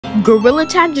Gorilla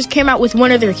Tag just came out with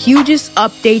one of their hugest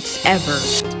updates ever.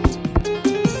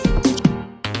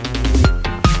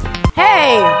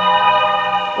 Hey!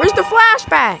 Where's the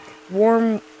flashback?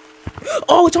 Warm...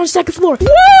 Oh, it's on the second floor.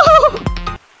 Whoa!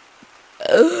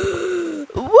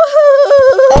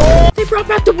 Woohoo! They brought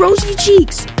back the rosy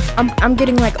cheeks. I'm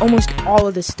getting like almost all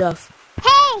of this stuff.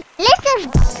 Hey, listen!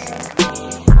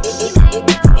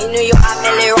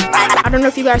 I don't know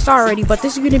if you guys saw already, but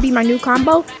this is gonna be my new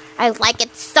combo. I like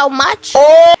it so much.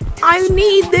 I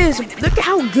need this. Look at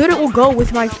how good it will go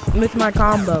with my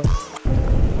combo.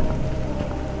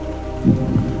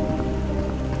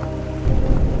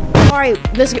 All right,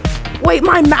 let's go. Wait,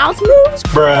 my mouth moves?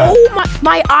 Bruh. Oh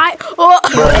my eye. Oh.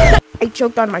 I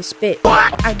choked on my spit.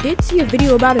 I did see a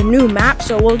video about a new map,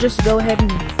 so we'll just go ahead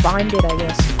and find it, I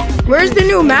guess. Where's the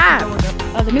new map?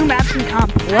 The new map's in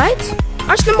comp. What?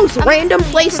 That's the most random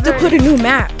place to put a new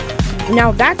map.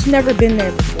 Now that's never been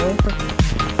there before.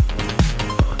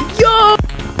 Yo!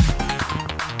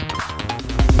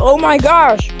 Oh my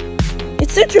gosh!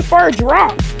 It's such a far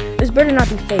drop. This better not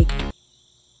be fake.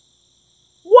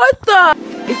 What the?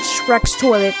 It's Shrek's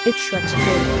toilet. It's Shrek's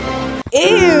toilet.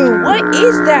 Ew! What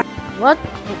is that? What?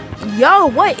 Yo!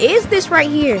 What is this right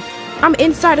here? I'm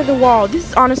inside of the wall. This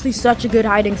is honestly such a good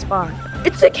hiding spot.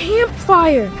 It's a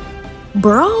campfire.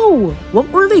 Bro, what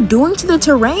were they doing to the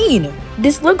terrain?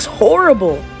 This looks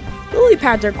horrible. Lily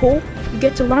pads are cool. You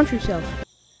get to launch yourself.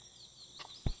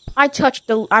 I touched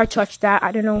that.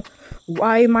 I don't know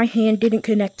why my hand didn't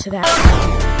connect to that.